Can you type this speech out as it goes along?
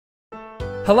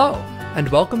Hello, and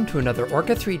welcome to another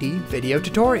Orca3D video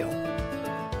tutorial.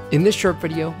 In this short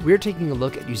video, we're taking a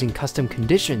look at using custom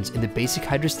conditions in the basic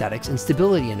hydrostatics and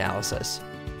stability analysis.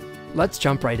 Let's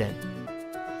jump right in.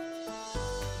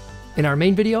 In our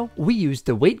main video, we used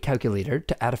the weight calculator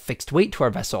to add a fixed weight to our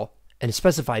vessel and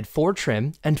specified 4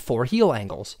 trim and 4 heel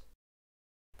angles.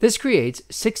 This creates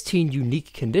 16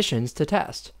 unique conditions to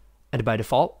test, and by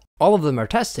default, all of them are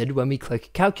tested when we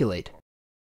click Calculate.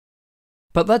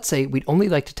 But let's say we'd only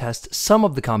like to test some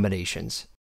of the combinations.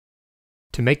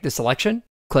 To make the selection,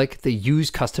 click the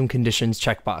Use Custom Conditions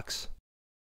checkbox.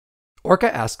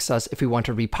 Orca asks us if we want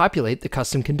to repopulate the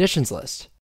custom conditions list.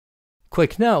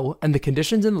 Click No, and the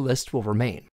conditions in the list will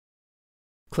remain.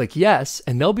 Click Yes,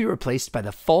 and they'll be replaced by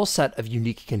the full set of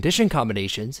unique condition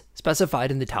combinations specified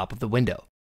in the top of the window.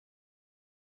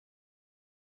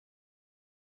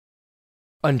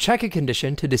 Uncheck a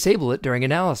condition to disable it during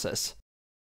analysis.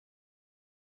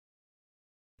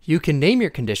 You can name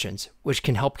your conditions, which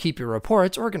can help keep your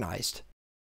reports organized.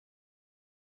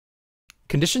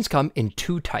 Conditions come in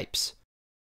 2 types.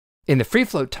 In the free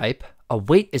float type, a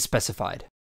weight is specified,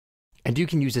 and you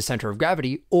can use a center of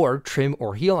gravity or trim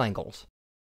or heel angles.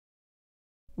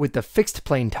 With the fixed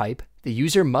plane type, the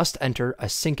user must enter a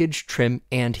sinkage, trim,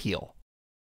 and heel.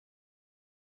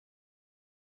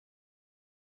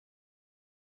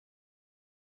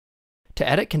 To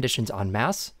edit conditions en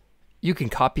masse, you can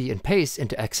copy and paste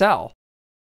into Excel,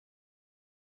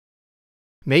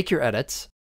 make your edits,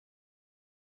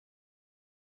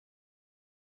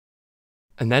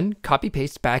 and then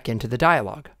copy-paste back into the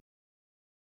dialog,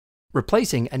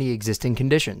 replacing any existing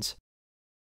conditions.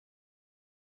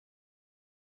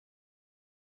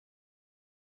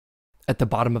 At the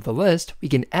bottom of the list, we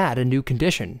can add a new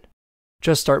condition.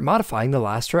 Just start modifying the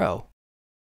last row.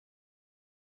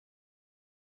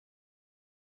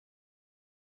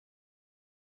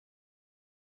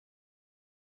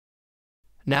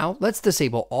 Now, let's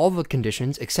disable all the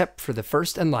conditions except for the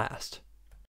first and last.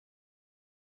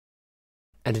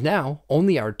 And now,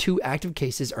 only our 2 active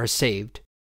cases are saved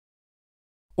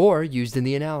or used in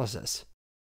the analysis.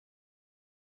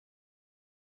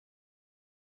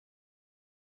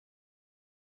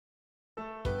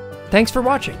 Thanks for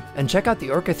watching, and check out the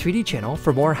Orca3D channel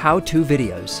for more how-to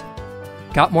videos.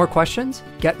 Got more questions?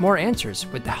 Get more answers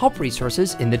with the help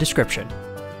resources in the description.